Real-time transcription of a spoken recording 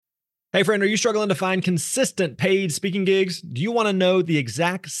Hey friend, are you struggling to find consistent paid speaking gigs? Do you want to know the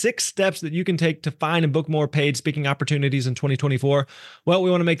exact 6 steps that you can take to find and book more paid speaking opportunities in 2024? Well,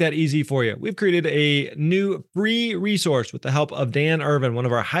 we want to make that easy for you. We've created a new free resource with the help of Dan Irvin, one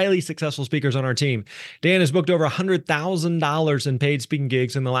of our highly successful speakers on our team. Dan has booked over $100,000 in paid speaking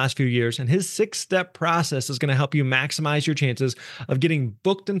gigs in the last few years, and his 6-step process is going to help you maximize your chances of getting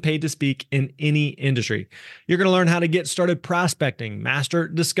booked and paid to speak in any industry. You're going to learn how to get started prospecting, master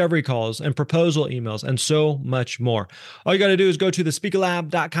discovery calls, and proposal emails, and so much more. All you got to do is go to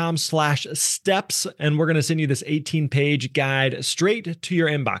thespeakerlab.com/steps, and we're going to send you this 18-page guide straight to your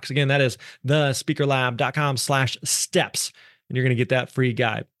inbox. Again, that is thespeakerlab.com/steps, and you're going to get that free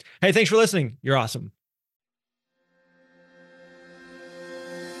guide. Hey, thanks for listening. You're awesome.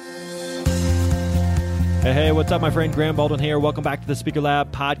 Hey, what's up, my friend? Graham Baldwin here. Welcome back to the Speaker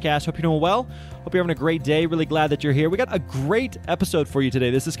Lab podcast. Hope you're doing well. Hope you're having a great day. Really glad that you're here. We got a great episode for you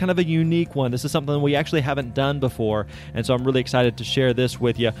today. This is kind of a unique one. This is something we actually haven't done before, and so I'm really excited to share this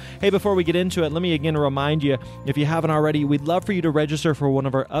with you. Hey, before we get into it, let me again remind you, if you haven't already, we'd love for you to register for one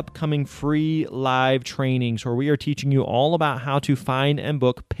of our upcoming free live trainings where we are teaching you all about how to find and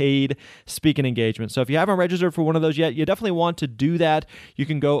book paid speaking engagements. So if you haven't registered for one of those yet, you definitely want to do that. You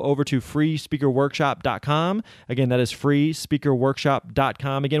can go over to freespeakerworkshop.com. Again, that is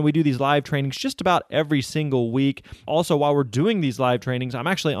freespeakerworkshop.com. Again, we do these live trainings just about every single week. Also, while we're doing these live trainings, I'm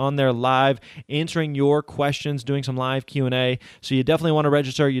actually on there live answering your questions, doing some live Q&A. So you definitely want to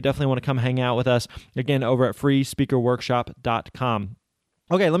register. You definitely want to come hang out with us, again, over at freespeakerworkshop.com.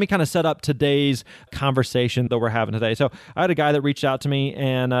 Okay, let me kind of set up today's conversation that we're having today. So I had a guy that reached out to me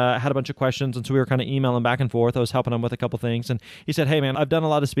and had a bunch of questions, and so we were kind of emailing back and forth. I was helping him with a couple things, and he said, "Hey man, I've done a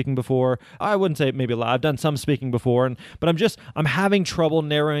lot of speaking before. I wouldn't say maybe a lot. I've done some speaking before, but I'm having trouble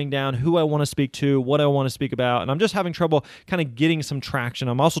narrowing down who I want to speak to, what I want to speak about, and I'm just having trouble kind of getting some traction.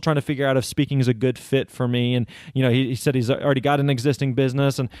 I'm also trying to figure out if speaking is a good fit for me." And he said he's already got an existing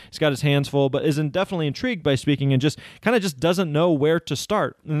business and he's got his hands full, but isn't definitely intrigued by speaking and just doesn't know where to start.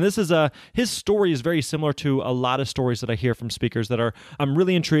 And this is his story is very similar to a lot of stories that I hear from speakers that are, I'm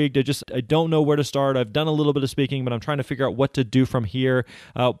really intrigued. I don't know where to start. I've done a little bit of speaking, but I'm trying to figure out what to do from here.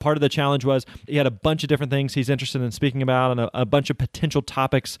 Part of the challenge was he had a bunch of different things he's interested in speaking about and a bunch of potential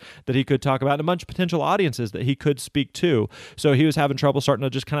topics that he could talk about and a bunch of potential audiences that he could speak to. So he was having trouble starting to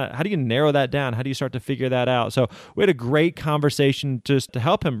just how do you narrow that down? How do you start to figure that out? So we had a great conversation just to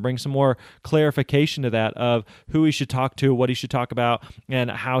help him bring some more clarification to that of who he should talk to, what he should talk about, and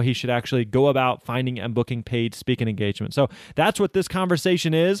how he should actually go about finding and booking paid speaking engagement. So that's what this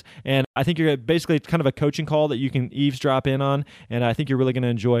conversation is, and I think you're basically kind of a coaching call that you can eavesdrop in on, and I think you're really going to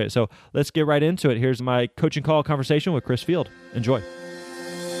enjoy it. So let's get right into it. Here's my coaching call conversation with Chris Field. Enjoy.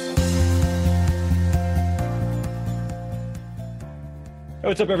 Hey,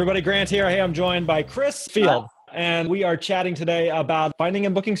 what's up, everybody? Grant here. Hey, I'm joined by Chris Field. And we are chatting today about finding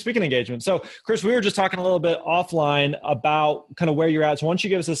and booking speaking engagements. So, Chris, we were just talking a little bit offline about kind of where you're at. So why don't you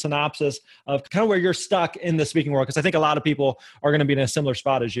give us a synopsis of kind of where you're stuck in the speaking world? Because I think a lot of people are going to be in a similar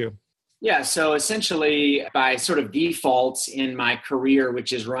spot as you. Yeah, so essentially by sort of default in my career,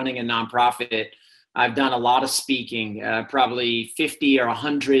 which is running a nonprofit, I've done a lot of speaking, probably 50 or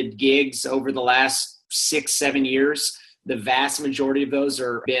 100 gigs over the last 6-7 years. The vast majority of those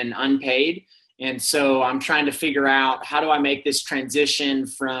are been unpaid. And so I'm trying to figure out, how do I make this transition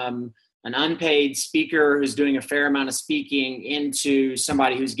from an unpaid speaker who's doing a fair amount of speaking into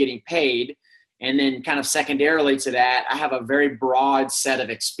somebody who's getting paid? And then kind of secondarily to that, I have a very broad set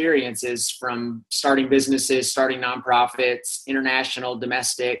of experiences from starting businesses, starting nonprofits, international,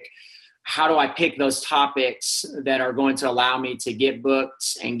 domestic. How do I pick those topics that are going to allow me to get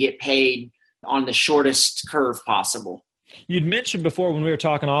booked and get paid on the shortest curve possible? You'd mentioned before when we were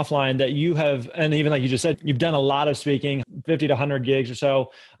talking offline that you have, and even like you just said, you've done a lot of speaking, 50 to 100 gigs or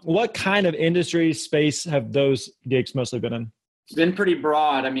so. What kind of industry space have those gigs mostly been in? It's been pretty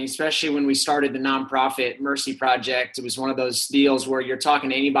broad. I mean, especially when we started the nonprofit Mercy Project, it was one of those deals where you're talking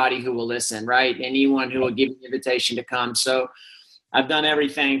to anybody who will listen, right? Anyone who will give you an invitation to come. So I've done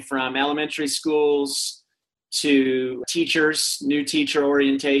everything from elementary schools to teachers, new teacher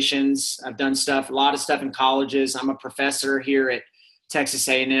orientations. I've done a lot of stuff in colleges. I'm a professor here at Texas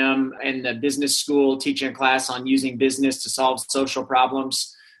A&M in the business school, teaching a class on using business to solve social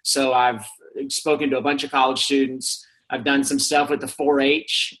problems. So I've spoken to a bunch of college students. I've done some stuff with the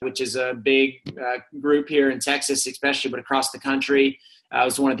 4-H, which is a big group here in Texas, especially, but across the country. I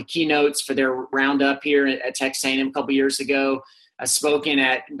was one of the keynotes for their roundup here at Texas A&M a couple years ago. I've spoken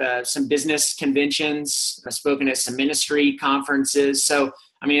at some business conventions. I've spoken at some ministry conferences. So,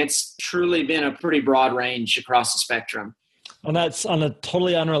 I mean, it's truly been a pretty broad range across the spectrum. On a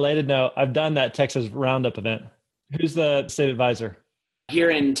totally unrelated note, I've done that Texas Roundup event. Who's the state advisor? Here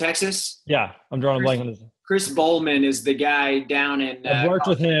in Texas, Yeah, I'm drawing a blank on this. Chris Bowman is the guy down in. I've worked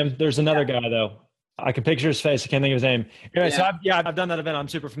with him. There's another guy though. I can picture his face. I can't think of his name. Anyway, so I've done that event. I'm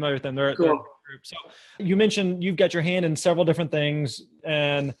super familiar with them. They're a Cool. group. So you mentioned you've got your hand in several different things,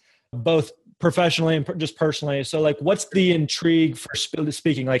 and both professionally and just personally. So like, what's the intrigue for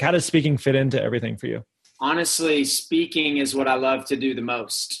speaking? Like, how does speaking fit into everything for you? Honestly, speaking is what I love to do the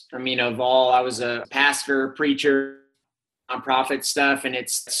most. I mean, I was a pastor, preacher, nonprofit stuff, and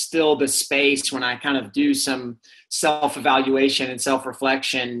it's still the space when I kind of do some self-evaluation and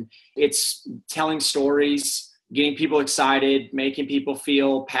self-reflection. It's telling stories, getting people excited, making people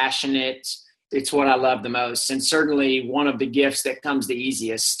feel passionate. It's what I love the most, and certainly one of the gifts that comes the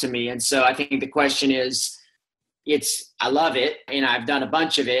easiest to me. And so I think the question is, I love it, and I've done a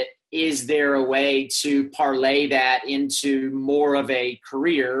bunch of it. Is there a way to parlay that into more of a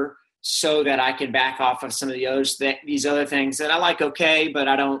career so that I can back off of some of these other things that I like, okay, but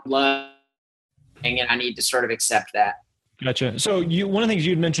I don't love, and I need to sort of accept that. Gotcha. So one of the things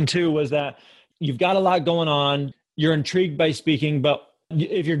you'd mentioned too was that you've got a lot going on. You're intrigued by speaking, but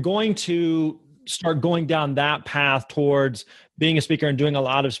if you're going to start going down that path towards being a speaker and doing a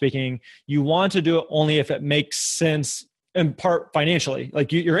lot of speaking, you want to do it only if it makes sense, in part financially.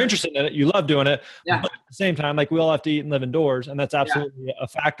 Like you're interested in it, you love doing it, but at the same time, like we all have to eat and live indoors, and that's absolutely a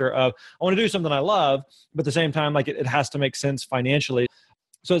factor of I want to do something I love, but at the same time, like it has to make sense financially.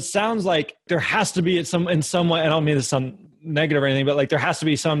 So it sounds like there has to be in some way. I don't mean this some negative or anything, but like there has to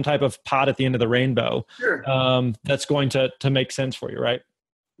be some type of pot at the end of the rainbow that's going to make sense for you, right?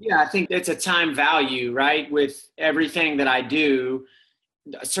 Yeah, I think it's a time value, right? With everything that I do,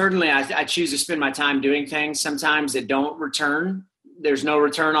 certainly I choose to spend my time doing things sometimes that don't return. There's no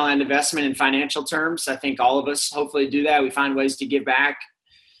return on that investment in financial terms. I think all of us hopefully do that. We find ways to give back.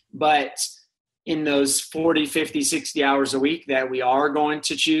 But in those 40, 50, 60 hours a week that we are going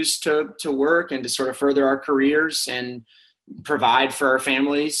to choose to work and to sort of further our careers and provide for our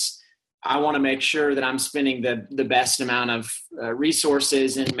families, I want to make sure that I'm spending the best amount of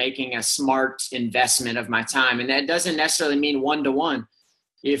resources and making a smart investment of my time. And that doesn't necessarily mean one-to-one.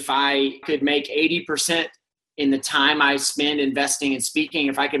 If I could make 80% in the time I spend investing in speaking,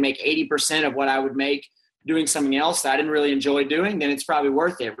 if I could make 80% of what I would make doing something else that I didn't really enjoy doing, then it's probably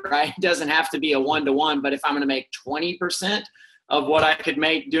worth it, right? It doesn't have to be a one-to-one, but if I'm going to make 20% of what I could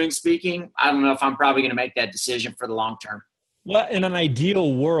make doing speaking, I don't know if I'm probably going to make that decision for the long term. Well, in an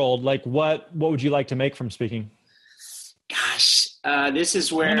ideal world, like what would you like to make from speaking? Gosh, this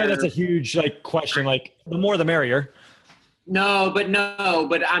is where... I know that's a huge question, like the more the merrier. No, but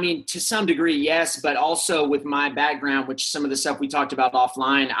I mean, to some degree, yes, but also with my background, which some of the stuff we talked about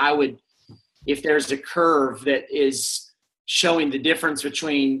offline, I would, if there's a curve that is showing the difference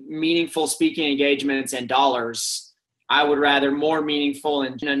between meaningful speaking engagements and dollars, I would rather more meaningful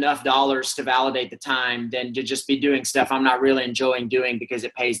and enough dollars to validate the time than to just be doing stuff I'm not really enjoying doing because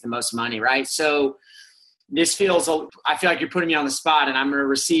it pays the most money, right? So I feel like you're putting me on the spot, and I'm going to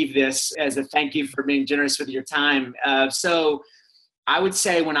receive this as a thank you for being generous with your time. So I would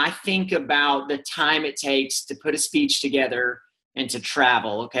say when I think about the time it takes to put a speech together and to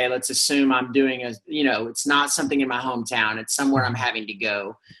travel, okay, let's assume I'm doing it's not something in my hometown. It's somewhere I'm having to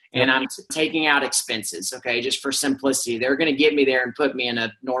go, and I'm taking out expenses, okay, just for simplicity. They're going to get me there and put me in a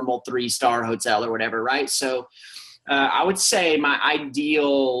normal 3-star hotel or whatever, right? So I would say my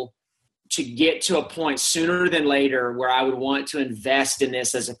ideal to get to a point sooner than later where I would want to invest in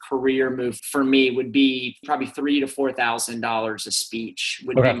this as a career move for me would be probably $3,000 to $4,000 a speech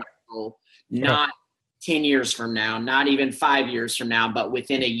would be my goal. Not 10 years from now, not even 5 years from now, but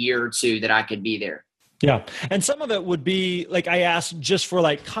within a year or two that I could be there. Yeah. And some of it would be like, I asked just for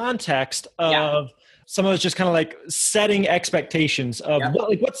like context of some of it's just kind of like setting expectations of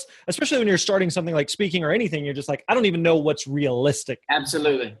what's, especially when you're starting something like speaking or anything, you're just like, I don't even know what's realistic.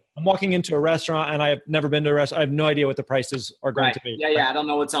 Absolutely. I'm walking into a restaurant and I've never been to a restaurant. I have no idea what the prices are going to be. Yeah. I don't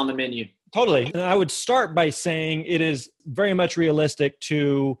know what's on the menu. Totally. And I would start by saying it is very much realistic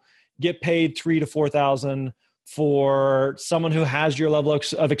to get paid $3,000 to $4,000 for someone who has your level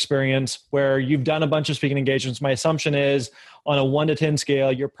of experience, where you've done a bunch of speaking engagements. My assumption is on a 1 to 10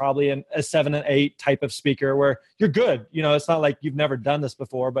 scale, you're probably a 7 and 8 type of speaker where you're good. It's not like you've never done this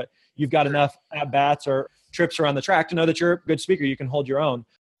before, but you've got enough at-bats or trips around the track to know that you're a good speaker. You can hold your own.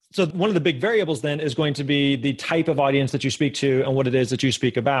 So one of the big variables then is going to be the type of audience that you speak to and what it is that you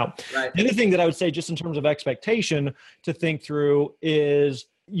speak about. Right. The other thing that I would say just in terms of expectation to think through is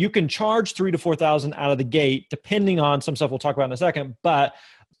you can charge $3,000 to $4,000 out of the gate, depending on some stuff we'll talk about in a second. But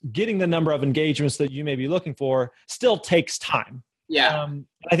getting the number of engagements that you may be looking for still takes time. Yeah.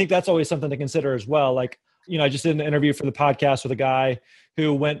 I think that's always something to consider as well. Like, I just did an interview for the podcast with a guy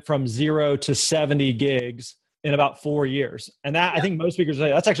who went from 0 to 70 gigs in about 4 years. And that, I think most speakers say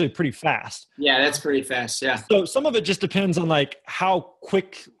that's actually pretty fast. Yeah, that's pretty fast. Yeah. So some of it just depends on like how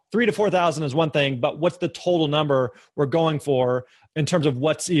quick. 3,000 to 4,000 is one thing, but what's the total number we're going for in terms of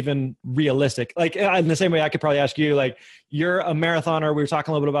what's even realistic? Like in the same way, I could probably ask you, like, you're a marathoner. We were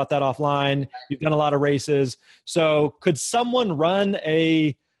talking a little bit about that offline. You've done a lot of races. So could someone run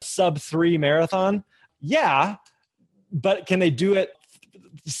a sub-3 marathon? Yeah. But can they do it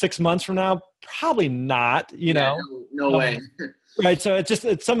 6 months from now? Probably not, know? No way. Right. So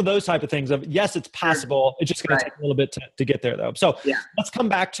it's some of those type of things of, yes, it's possible. It's just going to take a little bit to get there though. So let's come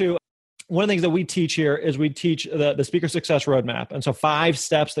back to one of the things that we teach here is we teach the speaker success roadmap. And so 5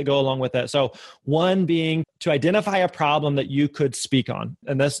 steps that go along with that. So one being to identify a problem that you could speak on.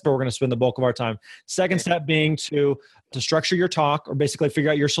 And that's where we're going to spend the bulk of our time. Second step being to structure your talk, or basically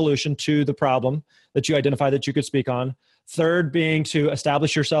figure out your solution to the problem that you identify that you could speak on. Third being to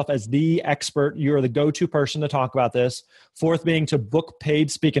establish yourself as the expert. You're the go-to person to talk about this. Fourth being to book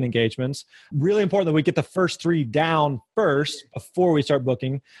paid speaking engagements. Really important that we get the first 3 down first before we start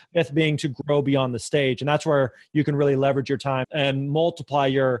booking. Fifth being to grow beyond the stage. And that's where you can really leverage your time and multiply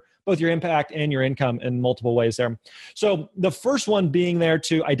both your impact and your income in multiple ways there. So the first one being there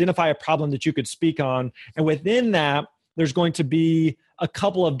to identify a problem that you could speak on. And within that, there's going to be a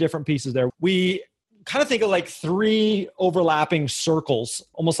couple of different pieces there. We kind of think of like 3 overlapping circles,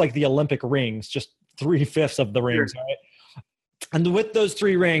 almost like the Olympic rings, just 3/5 of the rings, right? And with those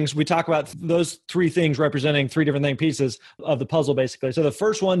 3 rings, we talk about those 3 things representing 3 different pieces of the puzzle, basically. So the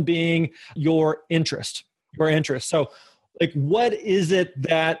first one being your interest. So like, what is it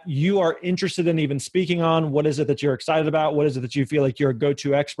that you are interested in even speaking on? What is it that you're excited about? What is it that you feel like you're a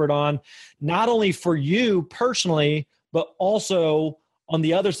go-to expert on? Not only for you personally, but also on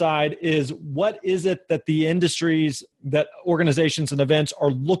the other side is, what is it that the industries, that organizations and events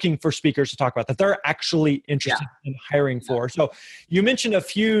are looking for speakers to talk about, that they're actually interested in hiring for? So you mentioned a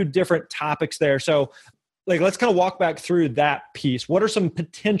few different topics there. So like, let's kind of walk back through that piece. What are some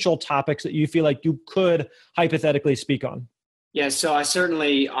potential topics that you feel like you could hypothetically speak on? Yeah. So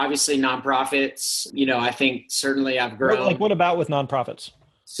obviously nonprofits, I think certainly I've grown. Like, what about with nonprofits?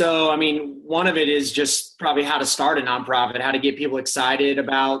 So, I mean, one of it is just probably how to start a nonprofit, how to get people excited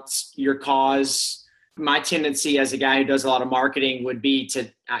about your cause. My tendency as a guy who does a lot of marketing would be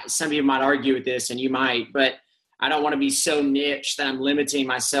some people might argue with this, and you might, but I don't want to be so niche that I'm limiting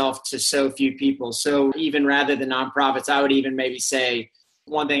myself to so few people. So even rather than nonprofits, I would even maybe say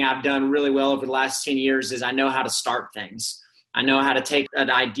one thing I've done really well over the last 10 years is I know how to start things. I know how to take an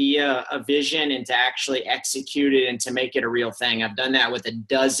idea, a vision, and to actually execute it and to make it a real thing. I've done that with a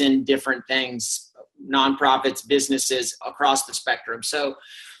dozen different things, nonprofits, businesses across the spectrum. So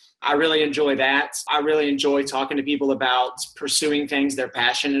I really enjoy that. I really enjoy talking to people about pursuing things they're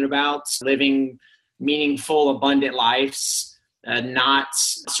passionate about, living meaningful, abundant lives, not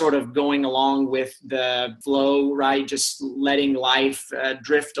sort of going along with the flow, right? Just letting life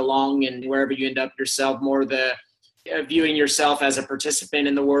drift along, and wherever you end up yourself, more viewing yourself as a participant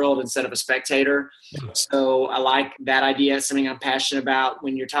in the world instead of a spectator. So I like that idea. It's something I'm passionate about.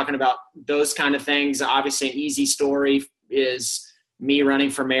 When you're talking about those kind of things, obviously an easy story is me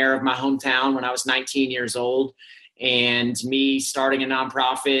running for mayor of my hometown when I was 19 years old, and me starting a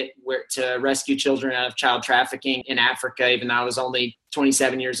nonprofit to rescue children out of child trafficking in Africa, even though I was only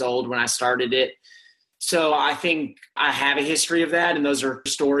 27 years old when I started it. So I think I have a history of that, and those are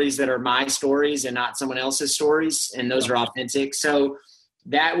stories that are my stories and not someone else's stories, and those are authentic. So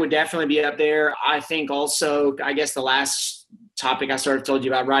that would definitely be up there. I think also, I guess the last topic I sort of told you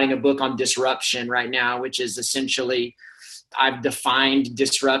about, writing a book on disruption right now, which is essentially, I've defined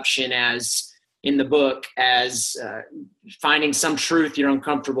disruption in the book as finding some truth you're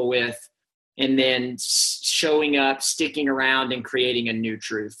uncomfortable with, and then showing up, sticking around, and creating a new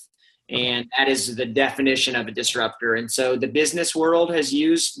truth. And that is the definition of a disruptor. And so the business world has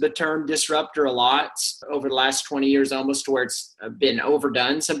used the term disruptor a lot over the last 20 years, almost to where it's been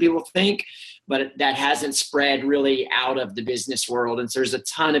overdone, some people think, but that hasn't spread really out of the business world. And so there's a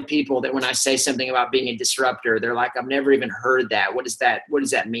ton of people that when I say something about being a disruptor, they're like, I've never even heard that. What does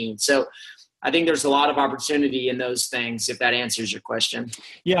that mean? So I think there's a lot of opportunity in those things, if that answers your question.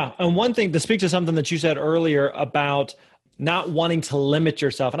 Yeah. And one thing, to speak to something that you said earlier about not wanting to limit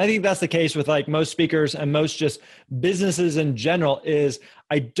yourself. And I think that's the case with like most speakers and most just businesses in general is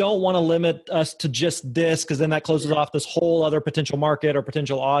I don't want to limit us to just this because then that closes off this whole other potential market or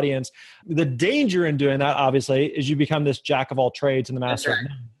potential audience. The danger in doing that, obviously, is you become this jack of all trades and the master of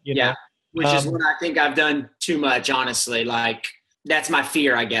none, you know? Which is what I think I've done too much, honestly. Like that's my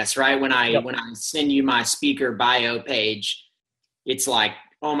fear, I guess, right? When I send you my speaker bio page, it's like,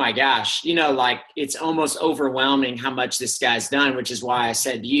 oh my gosh, like it's almost overwhelming how much this guy's done, which is why I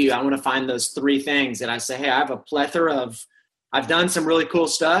said to you, I want to find those 3 things that I say, hey, I have a plethora of, I've done some really cool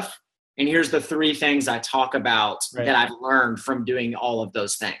stuff. And here's the 3 things I talk about that I've learned from doing all of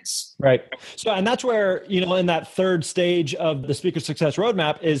those things. Right. So, and that's where, in that third stage of the speaker success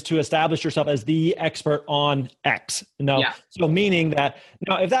roadmap is to establish yourself as the expert on X. So meaning that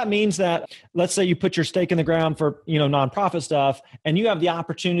now, if that means that, let's say you put your stake in the ground for, nonprofit stuff and you have the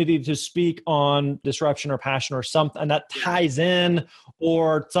opportunity to speak on disruption or passion or something, and that ties in,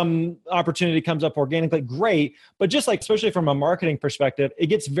 or some opportunity comes up organically, great. But just like, especially from a marketing perspective, it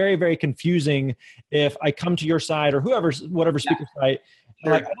gets very, very confusing if I come to your site or whatever speaker site,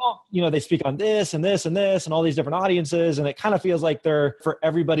 like, they speak on this and this and this and all these different audiences. And it kind of feels like they're for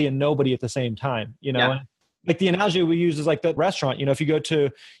everybody and nobody at the same time, Like the analogy we use is like the restaurant, if you go to,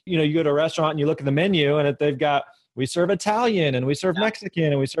 you go to a restaurant and you look at the menu and they've got, we serve Italian and we serve Mexican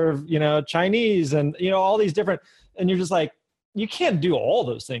and we serve, Chinese and, all these different, and you're just like, you can't do all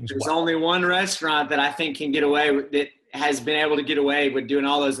those things. There's only one restaurant that I think can get away with it, has been able to get away with doing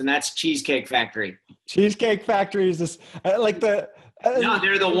all those, and that's Cheesecake Factory. Cheesecake Factory is this, no,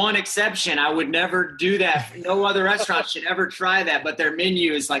 they're the one exception. I would never do that. No other restaurant should ever try that, but their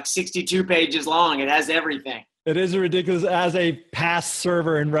menu is like 62 pages long. It has everything. It is ridiculous as a past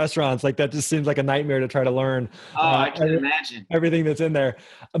server in restaurants. Like that just seems like a nightmare to try to learn. I can imagine everything that's in there,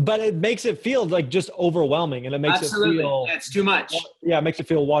 but it makes it feel like just overwhelming, and it makes it feel it's too much. Yeah, it makes it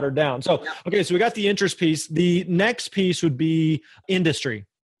feel watered down. So, okay, so we got the interest piece. The next piece would be industry.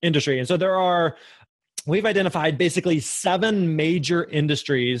 And so we've identified basically 7 major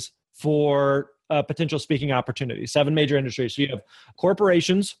industries for potential speaking opportunities. 7 major industries. So you have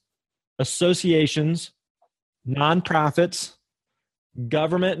corporations, associations, nonprofits,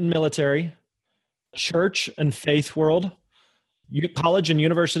 government and military, church and faith world, college and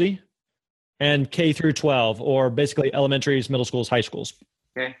university, and K through 12, or basically elementaries, middle schools, high schools.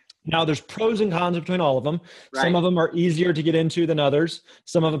 Okay. Now, there's pros and cons between all of them. Right. Some of them are easier to get into than others.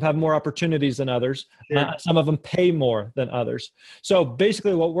 Some of them have more opportunities than others. Sure. Some of them pay more than others. So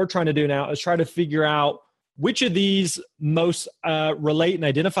basically what we're trying to do now is try to figure out which of these most relate and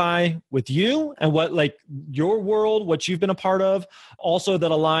identify with you and what, like, your world, what you've been a part of, also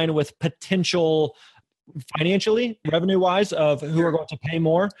that align with potential financially, revenue-wise, of who are going to pay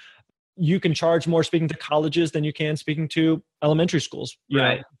more. You can charge more speaking to colleges than you can speaking to elementary schools.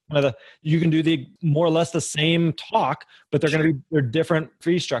 You can do the more or less the same talk, but they're different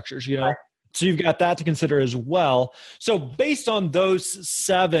fee structures, Right. So you've got that to consider as well. So based on those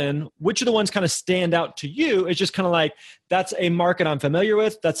 7, which of the ones kind of stand out to you? It's just kind of like, that's a market I'm familiar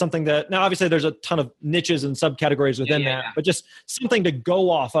with. That's something that, now obviously there's a ton of niches and subcategories within that, but just something to go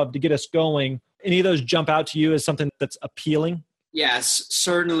off of to get us going. Any of those jump out to you as something that's appealing? Yes,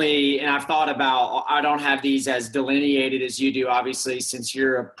 certainly. And I've thought about, I don't have these as delineated as you do, obviously, since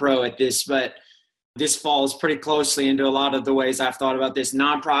you're a pro at this, but this falls pretty closely into a lot of the ways I've thought about this.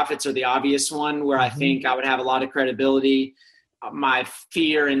 Nonprofits are the obvious one where I think I would have a lot of credibility. My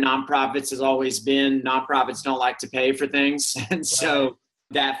fear in nonprofits has always been nonprofits don't like to pay for things. And so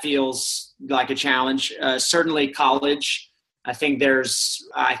that feels like a challenge. Certainly college. I'm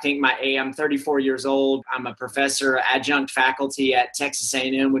 34 years old. I'm a professor, adjunct faculty at Texas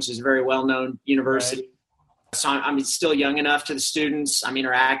A&M, which is a very well-known university. Right. So I'm still young enough to the students. I'm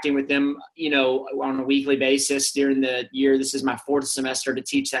interacting with them, on a weekly basis during the year. This is my 4th semester to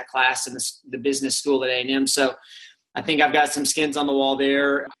teach that class in the business school at A&M. So I think I've got some skins on the wall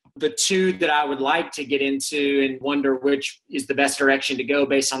there. The 2 that I would like to get into and wonder which is the best direction to go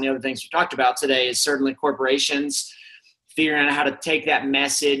based on the other things we talked about today is certainly corporations, figuring out how to take that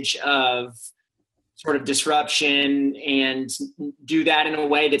message of sort of disruption and do that in a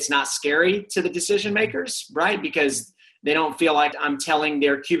way that's not scary to the decision makers, right? Because they don't feel like I'm telling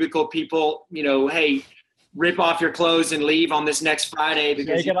their cubicle people, hey, rip off your clothes and leave on this next Friday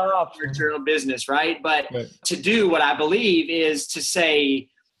because you're your own business, right? But to do what I believe is to say,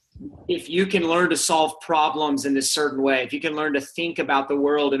 if you can learn to solve problems in this certain way, if you can learn to think about the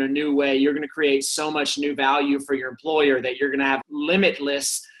world in a new way, you're going to create so much new value for your employer that you're going to have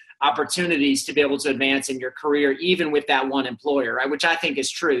limitless opportunities to be able to advance in your career, even with that one employer, right? Which I think is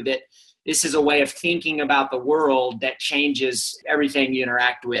true, that this is a way of thinking about the world that changes everything you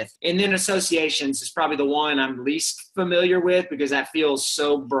interact with. And then associations is probably the one I'm least familiar with because that feels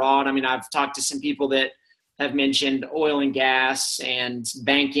so broad. I mean, I've talked to some people that have mentioned oil and gas and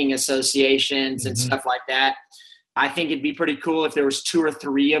banking associations and stuff like that. I think it'd be pretty cool if there was 2 or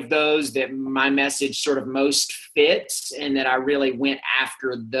 3 of those that my message sort of most fits and that I really went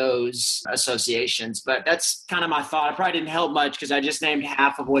after those associations. But that's kind of my thought. I probably didn't help much because I just named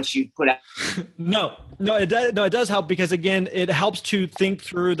half of what you put out. No, it does help because, again, it helps to think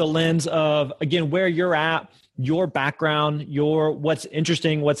through the lens of, again, where you're at, your background, what's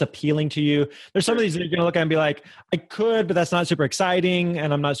interesting, what's appealing to you. There's some of these that you're going to look at and be like, I could, but that's not super exciting.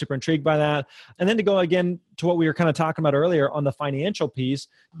 And I'm not super intrigued by that. And then to go again to what we were kind of talking about earlier on the financial piece,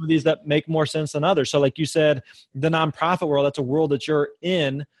 some of these that make more sense than others. So like you said, the nonprofit world, that's a world that you're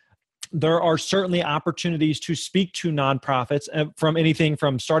in. There are certainly opportunities to speak to nonprofits from anything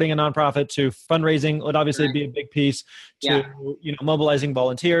from starting a nonprofit to fundraising would obviously be a big piece to mobilizing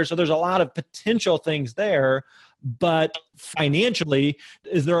volunteers. So there's a lot of potential things there, but financially,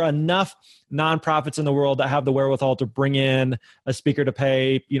 is there enough nonprofits in the world that have the wherewithal to bring in a speaker to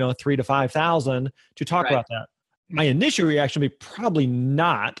pay, $3,000 to $5,000 to talk about that? My initial reaction would be probably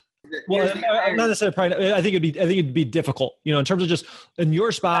not. Well, not necessarily. Probably, I think it'd be difficult. In terms of just in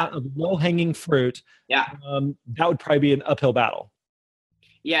your spot of low hanging fruit. Yeah, that would probably be an uphill battle.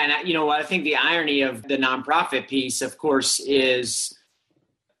 Yeah, and I think the irony of the nonprofit piece, of course, is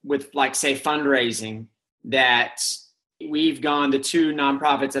with say fundraising that we've gone the 2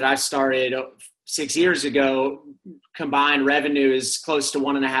 nonprofits that I started 6 years ago. Combined revenue is close to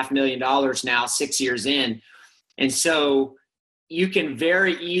 $1.5 million now, 6 years in, and so you can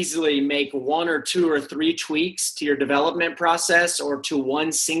very easily make 1 or 2 or 3 tweaks to your development process or to one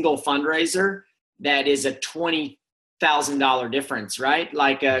single fundraiser that is a $20,000 difference, right?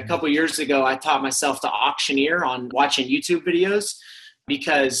 Like a couple of years ago, I taught myself to auctioneer on watching YouTube videos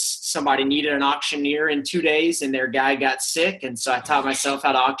because somebody needed an auctioneer in 2 days and their guy got sick. And so I taught myself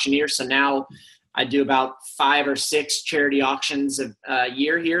how to auctioneer. So now I do about 5 or 6 charity auctions a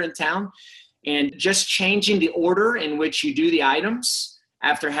year here in town. And just changing the order in which you do the items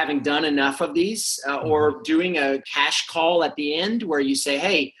after having done enough of these or doing a cash call at the end where you say,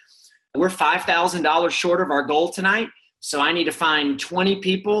 hey, we're $5,000 short of our goal tonight. So I need to find 20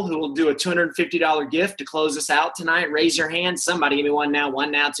 people who will do a $250 gift to close us out tonight. Raise your hand. Somebody give me 1 now,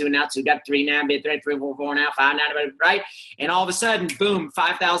 1 now, 2 now, 2 got 3 now, 3, 4 now, 5 now, right? And all of a sudden, boom,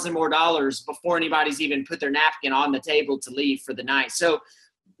 $5,000 more before anybody's even put their napkin on the table to leave for the night. So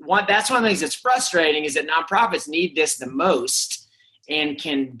that's one of the things that's frustrating is that nonprofits need this the most and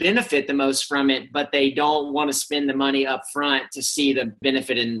can benefit the most from it, but they don't want to spend the money up front to see the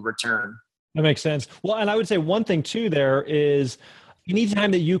benefit in return. That makes sense. Well, and I would say one thing too there is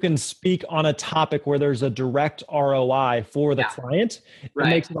anytime that you can speak on a topic where there's a direct ROI for the client, it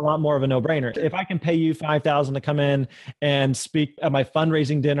makes it a lot more of a no-brainer. If I can pay you $5,000 to come in and speak at my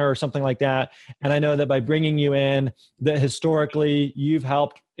fundraising dinner or something like that, and I know that by bringing you in, that historically you've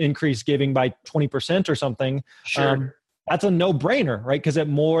helped increase giving by 20% or something, that's a no-brainer, right? Because it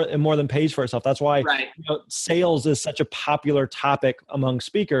more than pays for itself. That's why sales is such a popular topic among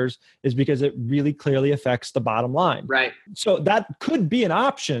speakers, is because it really clearly affects the bottom line. Right. So that could be an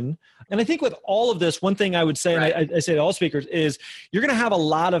option. And I think with all of this, one thing I would say, and I say to all speakers, is you're going to have a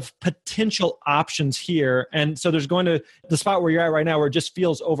lot of potential options here. And so there's going to the spot where you're at right now where it just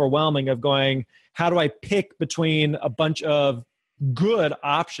feels overwhelming of going, how do I pick between a bunch of good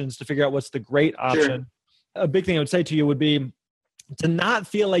options to figure out what's the great option? Sure. A big thing I would say to you would be to not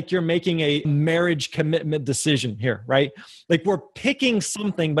feel like you're making a marriage commitment decision here, right? Like we're picking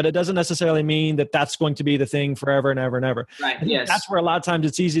something, but it doesn't necessarily mean that that's going to be the thing forever and ever and ever. Right. Yes. That's where a lot of times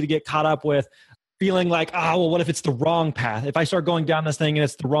it's easy to get caught up with feeling like, what if it's the wrong path? If I start going down this thing and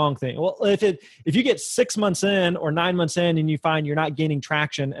it's the wrong thing. Well, if you get 6 months in or 9 months in and you find you're not gaining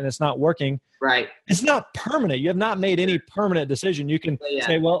traction and it's not working, right, it's not permanent. You have not made any permanent decision. You can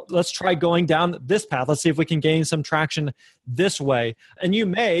say, well, let's try going down this path. Let's see if we can gain some traction this way. And you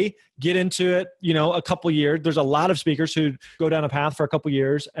may get into it, a couple years. There's a lot of speakers who go down a path for a couple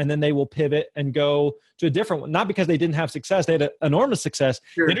years and then they will pivot and go to a different one. Not because they didn't have success. They had enormous success.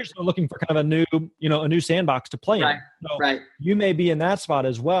 Sure. They're just looking for kind of a new sandbox to play in. So you may be in that spot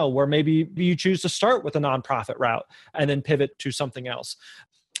as well, where maybe you choose to start with a nonprofit route and then pivot to something else.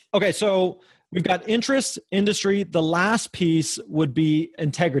 Okay, so we've got interest, industry. The last piece would be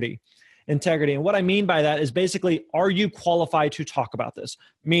integrity. integrity. And what I mean by that is basically, are you qualified to talk about this?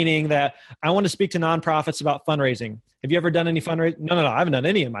 Meaning that I want to speak to nonprofits about fundraising. Have you ever done any fundraising? No, I haven't done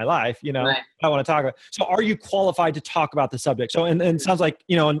any in my life. Right. I want to talk about. So are you qualified to talk about the subject? So, and it sounds like,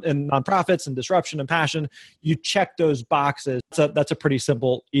 in nonprofits and disruption and passion, you check those boxes. So that's a pretty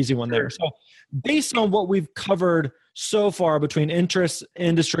simple, easy one there. So based on what we've covered so far between interest,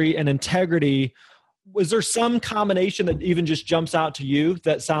 industry, and integrity, was there some combination that even just jumps out to you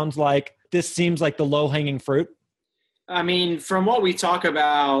that sounds like this seems like the low-hanging fruit? I mean, from what we talk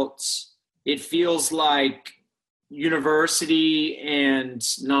about, it feels like university and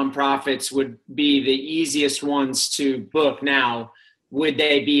nonprofits would be the easiest ones to book. Now, would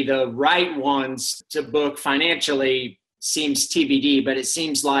they be the right ones to book financially? Seems TBD, but it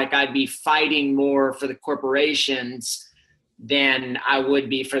seems like I'd be fighting more for the corporations than I would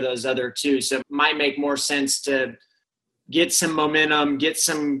be for those other two. So it might make more sense to get some momentum, get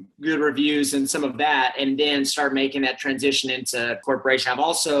some good reviews and some of that, and then start making that transition into corporation. I've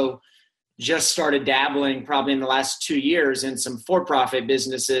also just started dabbling probably in the last 2 years in some for-profit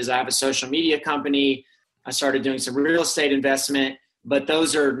businesses. I have a social media company. I started doing some real estate investment, but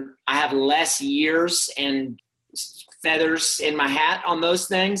I have less years and feathers in my hat on those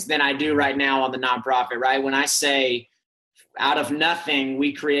things than I do right now on the nonprofit, right? When I say out of nothing,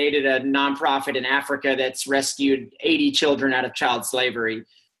 we created a nonprofit in Africa that's rescued 80 children out of child slavery.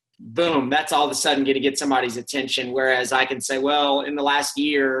 Boom, that's all of a sudden going to get somebody's attention. Whereas I can say, well, in the last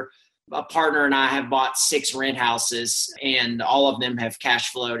year, a partner and I have bought 6 rent houses and all of them have cash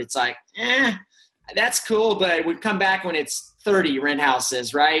flowed. It's like, that's cool, but we come back when it's 30 rent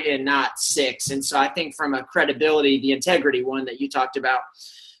houses, right? And not 6. And so I think from a credibility, the integrity one that you talked about,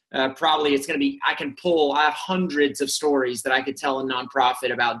 probably it's going to be, I have hundreds of stories that I could tell a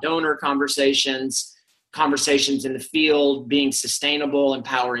nonprofit about donor conversations in the field, being sustainable,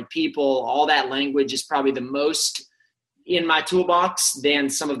 empowering people. All that language is probably the most in my toolbox than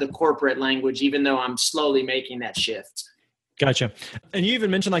some of the corporate language, even though I'm slowly making that shift. Gotcha. And you even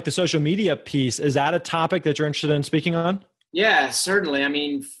mentioned like the social media piece. Is that a topic that you're interested in speaking on? Yeah, certainly. I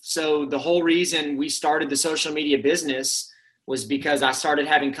mean, so the whole reason we started the social media business was because I started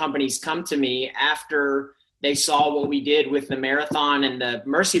having companies come to me after they saw what we did with the marathon and the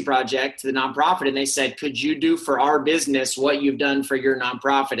Mercy Project, the nonprofit, and they said, could you do for our business what you've done for your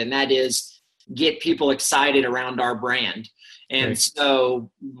nonprofit? And that is get people excited around our brand. And so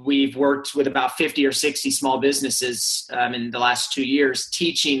we've worked with about 50 or 60 small businesses in the last 2 years,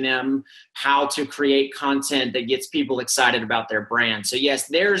 teaching them how to create content that gets people excited about their brand. So yes,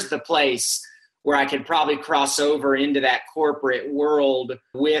 there's the place where I could probably cross over into that corporate world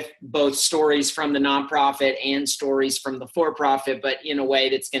with both stories from the nonprofit and stories from the for-profit, but in a way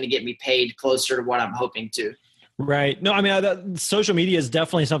that's going to get me paid closer to what I'm hoping to. Right. No, I mean, social media is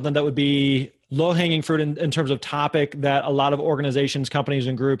definitely something that would be low-hanging fruit in terms of topic that a lot of organizations, companies,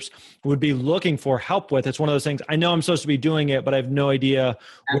 and groups would be looking for help with. It's one of those things, I know I'm supposed to be doing it, but I have no idea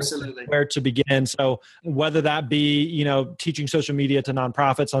where to begin. So whether that be, teaching social media to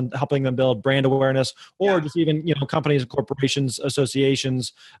nonprofits on helping them build brand awareness, or just even, companies, corporations,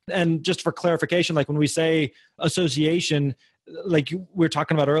 associations. And just for clarification, like when we say association, like we were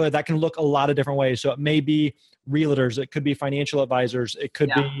talking about earlier, that can look a lot of different ways. So it may be realtors, it could be financial advisors, it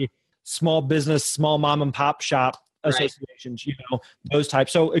could be small business, small mom and pop shop associations, those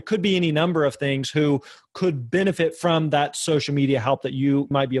types. So it could be any number of things who could benefit from that social media help that you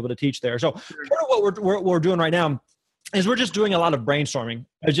might be able to teach there. So part of what we're doing right now is we're just doing a lot of brainstorming.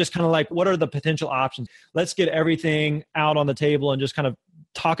 It's just kind of like, what are the potential options? Let's get everything out on the table and just kind of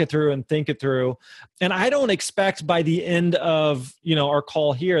talk it through and think it through. And I don't expect by the end of, our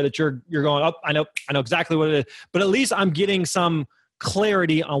call here that you're going up. I know exactly what it is, but at least I'm getting some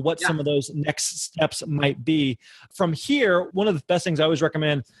clarity on what some of those next steps might be. From here, one of the best things I always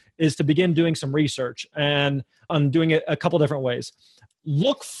recommend is to begin doing some research, and I'm doing it a couple different ways.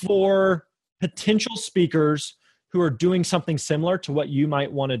 Look for potential speakers who are doing something similar to what you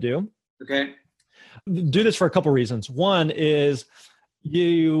might want to do. Okay. Do this for a couple reasons. One is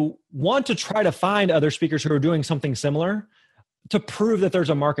you want to try to find other speakers who are doing something similar to prove that there's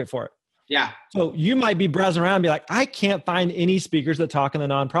a market for it. Yeah. So you might be browsing around and be like, I can't find any speakers that talk in the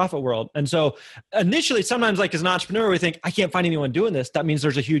nonprofit world. And so initially, sometimes like as an entrepreneur, we think, I can't find anyone doing this. That means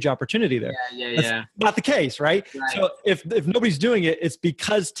there's a huge opportunity there. That's not the case, right? So if nobody's doing it, it's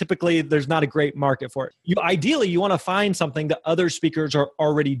because typically there's not a great market for it. Ideally, you want to find something that other speakers are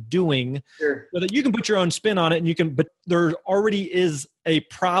already doing so that you can put your own spin on it, and but there already is a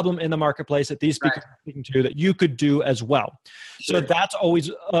problem in the marketplace that these speakers are speaking to that you could do as well. Sure. So that's always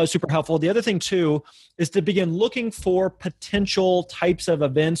super helpful. The other thing too is to begin looking for potential types of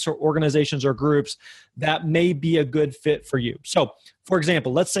events or organizations or groups that may be a good fit for you. So for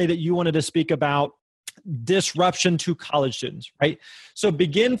example, let's say that you wanted to speak about disruption to college students, right? So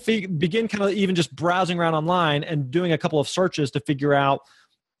begin kind of even just browsing around online and doing a couple of searches to figure out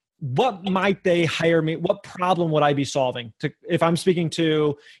what might they hire me? What problem would I be solving? If I'm speaking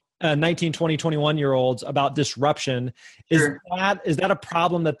to 19, 20, 21-year-olds about disruption, Sure. is that a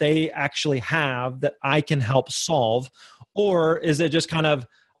problem that they actually have that I can help solve? Or is it just kind of,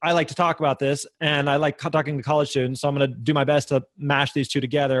 I like to talk about this and I like talking to college students, so I'm going to do my best to mash these two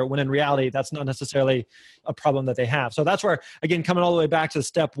together, when in reality, that's not necessarily a problem that they have. So that's where, again, coming all the way back to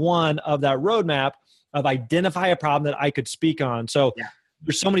step one of that roadmap of identify a problem that I could speak on. So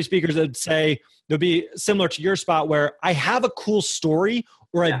there's so many speakers that say they'll be similar to your spot where I have a cool story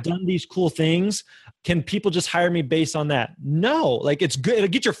or I've done these cool things. Can people just hire me based on that? No, like it's good. It'll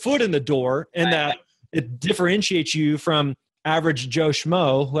get your foot in the door and that it differentiates you from average Joe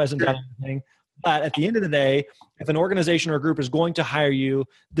Schmo who hasn't done anything. But at the end of the day, if an organization or a group is going to hire you,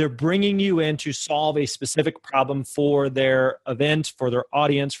 they're bringing you in to solve a specific problem for their event, for their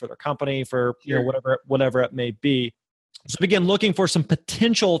audience, for their company, for whatever it may be. So begin looking for some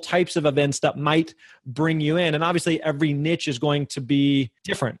potential types of events that might bring you in. And obviously every niche is going to be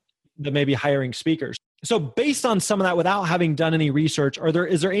different than maybe hiring speakers. So based on some of that, without having done any research,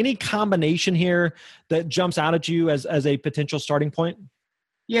 is there any combination here that jumps out at you as a potential starting point?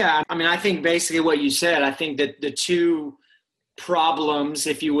 Yeah. I mean, I think basically what you said, I think that the two problems,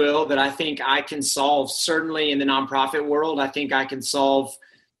 if you will, that I think I can solve, certainly in the nonprofit world, I think I can solve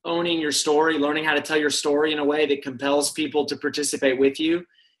owning your story, learning how to tell your story in a way that compels people to participate with you,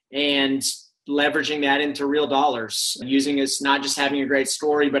 and leveraging that into real dollars, using it's not just having a great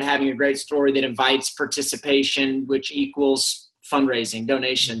story, but having a great story that invites participation, which equals fundraising,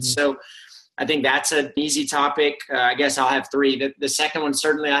 donations. So I think that's an easy topic. I guess I'll have three. The second one,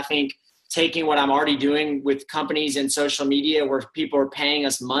 certainly, I think taking what I'm already doing with companies in social media where people are paying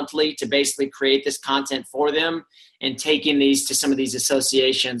us monthly to basically create this content for them, and taking these to some of these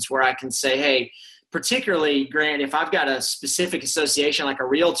associations where I can say, hey, particularly, Grant, if I've got a specific association like a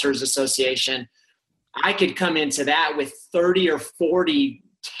realtors association, I could come into that with 30 or 40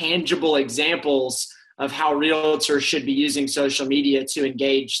 tangible examples of how realtors should be using social media to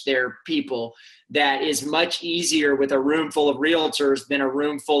engage their people. That is much easier with a room full of realtors than a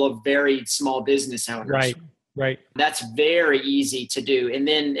room full of very small business owners. Right. That's very easy to do. And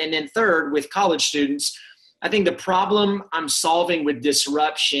then third, with college students, I think the problem I'm solving with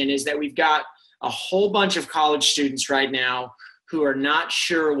disruption is that we've got a whole bunch of college students right now who are not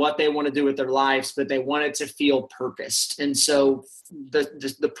sure what they want to do with their lives, but they want it to feel purposed. And so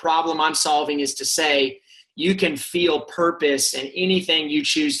the problem I'm solving is to say, you can feel purpose in anything you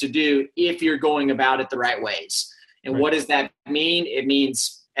choose to do if you're going about it the right ways. And what does that mean? It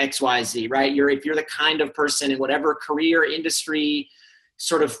means X, Y, Z, right? If you're the kind of person in whatever career, industry,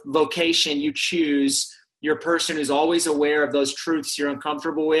 sort of vocation you choose, you're a person who's always aware of those truths you're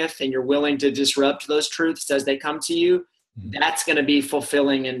uncomfortable with, and you're willing to disrupt those truths as they come to you. That's going to be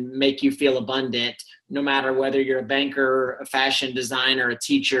fulfilling and make you feel abundant, no matter whether you're a banker, a fashion designer, a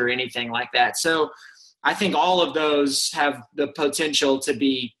teacher, anything like that. So I think all of those have the potential to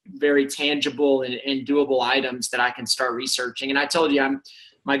be very tangible and doable items that I can start researching. And I told you,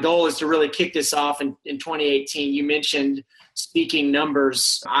 my goal is to really kick this off in 2018. You mentioned speaking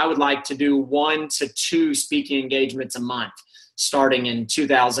numbers. I would like to do 1 to 2 speaking engagements a month starting in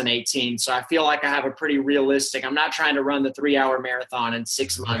 2018. So I feel like I have a pretty realistic, I'm not trying to run the 3-hour marathon in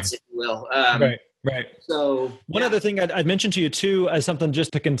 6 months, if you will. Right. So one other thing I'd mention to you too, as something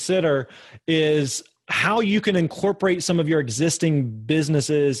just to consider, is how you can incorporate some of your existing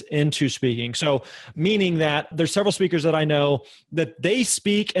businesses into speaking. So meaning that there's several speakers that I know that they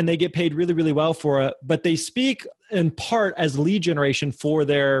speak and they get paid really, really well for it, but they speak in part as lead generation for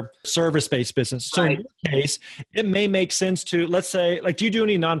their service-based business. So in your case, it may make sense to, let's say, like, do you do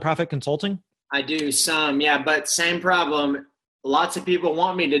any nonprofit consulting? I do some, yeah, but same problem. Lots of people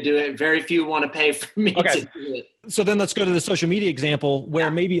want me to do it. Very few want to pay for me to do it. So then let's go to the social media example where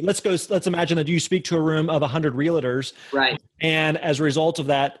maybe let's imagine that you speak to a room of 100 realtors. Right. And as a result of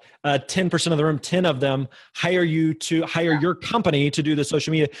that, 10% of the room, 10 of them hire you to hire your company to do the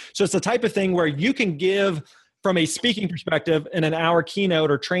social media. So it's the type of thing where you can give from a speaking perspective in an hour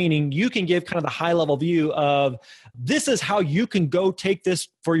keynote or training, you can give kind of the high level view of this is how you can go take this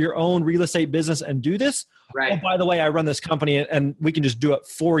for your own real estate business and do this. Right. Oh, by the way, I run this company and we can just do it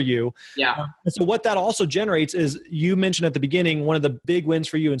for you. Yeah. And so what that also generates is, you mentioned at the beginning, one of the big wins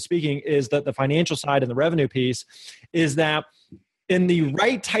for you in speaking is that the financial side and the revenue piece is that in the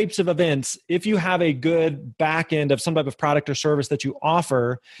right types of events, if you have a good back end of some type of product or service that you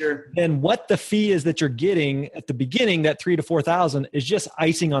offer, Sure. then what the fee is that you're getting at the beginning, that $3,000 to $4,000 is just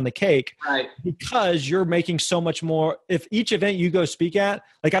icing on the cake. Right. Because you're making so much more. If each event you go speak at,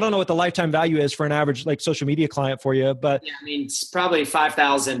 like, I don't know what the lifetime value is for an average like social media client for you, but yeah, I mean, it's probably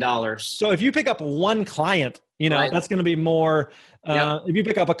 $5,000. So if you pick up one client, Right. that's going to be more. If you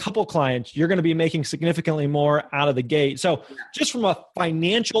pick up a couple clients, you're going to be making significantly more out of the gate. So just from a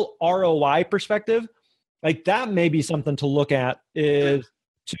financial ROI perspective, like, that may be something to look at, is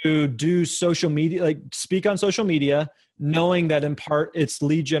to do social media, like speak on social media, knowing that in part it's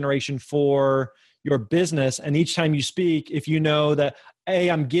lead generation for your business. And each time you speak, if you know that,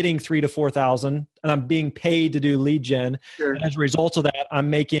 I'm getting $3,000 to $4,000 and I'm being paid to do lead gen. Sure. And as a result of that, I'm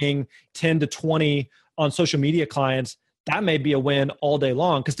making 10 to 20 on social media clients. That may be a win all day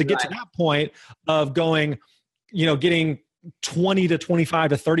long. Because to get to that point of going, getting 20 to 25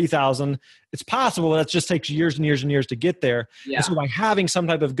 to 30,000, it's possible. That just takes years and years and years to get there. Yeah. And so by having some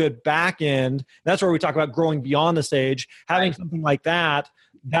type of good back end, that's where we talk about growing beyond the stage. Having something like that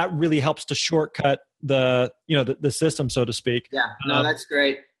really helps to shortcut the system, so to speak. Yeah. No, that's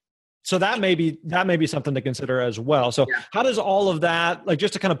great. So that may be something to consider as well. So how does all of that, like,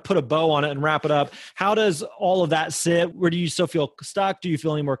 just to kind of put a bow on it and wrap it up, how does all of that sit? Where do you still feel stuck? Do you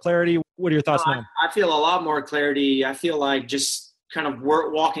feel any more clarity? What are your thoughts now? I feel a lot more clarity. I feel like just kind of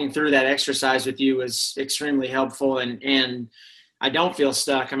walking through that exercise with you is extremely helpful. And I don't feel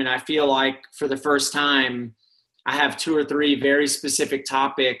stuck. I mean, I feel like for the first time, I have 2 or 3 very specific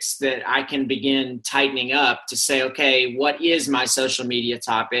topics that I can begin tightening up to say, okay, what is my social media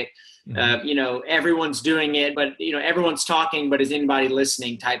topic? Everyone's doing it, but everyone's talking, but is anybody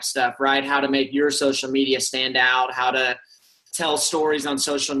listening type stuff, right? How to make your social media stand out, how to tell stories on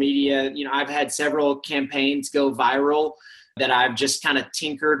social media. I've had several campaigns go viral that I've just kind of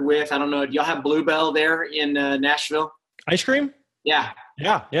tinkered with. I don't know. Do y'all have Bluebell there in Nashville? Ice cream? Yeah.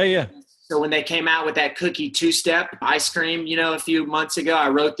 Yeah. So when they came out with that cookie 2-step ice cream, a few months ago, I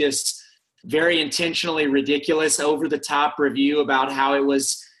wrote this very intentionally ridiculous, over the top review about how it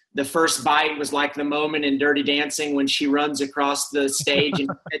was, the first bite was like the moment in Dirty Dancing when she runs across the stage and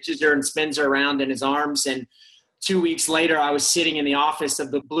catches her and spins her around in his arms. And 2 weeks later, I was sitting in the office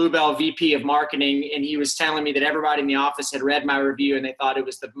of the Bluebell VP of marketing, and he was telling me that everybody in the office had read my review and they thought it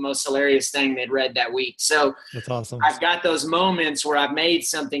was the most hilarious thing they'd read that week. So that's awesome. I've got those moments where I've made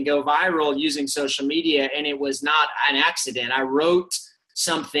something go viral using social media, and it was not an accident. I wrote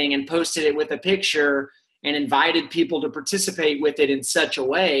something and posted it with a picture and invited people to participate with it in such a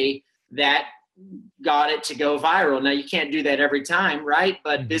way that got it to go viral. Now, you can't do that every time, right?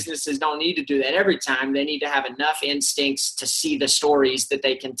 But businesses don't need to do that every time. They need to have enough instincts to see the stories that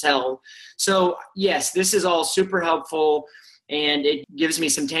they can tell. So yes, this is all super helpful, and it gives me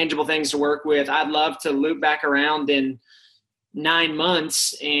some tangible things to work with. I'd love to loop back around in 9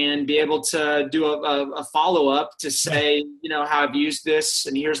 months and be able to do a follow-up to say, how I've used this,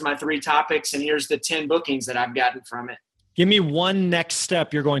 and here's my 3 topics, and here's the 10 bookings that I've gotten from it. Give me one next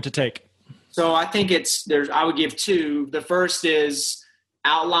step you're going to take. So I think I would give 2. The first is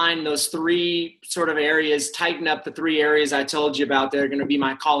outline those 3 sort of areas, tighten up the 3 areas I told you about. They're going to be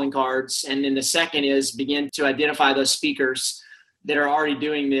my calling cards. And then the second is begin to identify those speakers that are already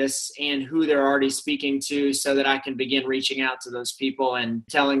doing this and who they're already speaking to, so that I can begin reaching out to those people and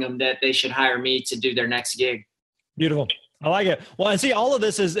telling them that they should hire me to do their next gig. Beautiful. I like it. Well, and see, all of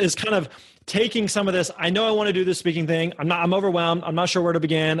this is kind of taking some of this. I know I want to do this speaking thing. I'm overwhelmed. I'm not sure where to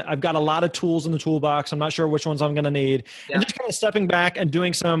begin. I've got a lot of tools in the toolbox. I'm not sure which ones I'm going to need. Yeah. And just kind of stepping back and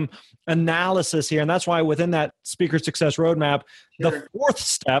doing some analysis here. And that's why within that speaker success roadmap, the 4th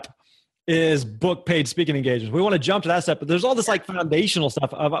step is book paid speaking engagements. We want to jump to that step, but there's all this like foundational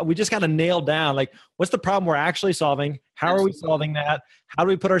stuff we just got to nail down. Like, what's the problem we're actually solving? How are we solving that? How do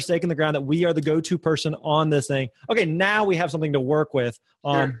we put our stake in the ground that we are the go-to person on this thing? Okay, now we have something to work with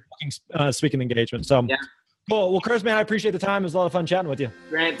on speaking engagement. So cool. Well, Chris, man, I appreciate the time. It was a lot of fun chatting with you.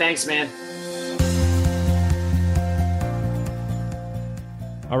 Grant, thanks, man.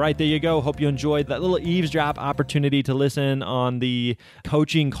 All right, there you go. Hope you enjoyed that little eavesdrop opportunity to listen on the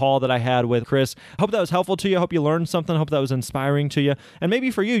coaching call that I had with Chris. Hope that was helpful to you. Hope you learned something. Hope that was inspiring to you. And maybe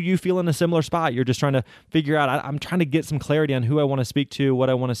for you, you feel in a similar spot. You're just trying to figure out, I'm trying to get some clarity on who I want to speak to, what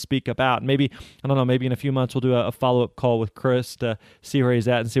I want to speak about. Maybe, I don't know, maybe in a few months we'll do a follow-up call with Chris to see where he's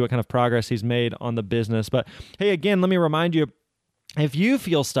at and see what kind of progress he's made on the business. But hey, again, let me remind you, if you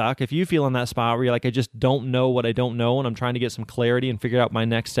feel stuck, if you feel in that spot where you're like, I just don't know what I don't know and I'm trying to get some clarity and figure out my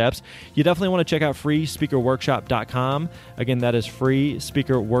next steps, you definitely want to check out freespeakerworkshop.com. Again, that is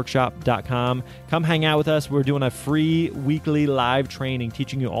freespeakerworkshop.com. Come hang out with us. We're doing a free weekly live training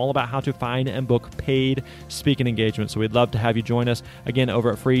teaching you all about how to find and book paid speaking engagements. So we'd love to have you join us, again,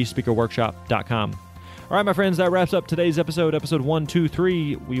 over at freespeakerworkshop.com. All right, my friends, that wraps up today's episode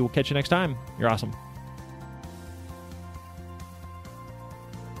 123. We will catch you next time. You're awesome.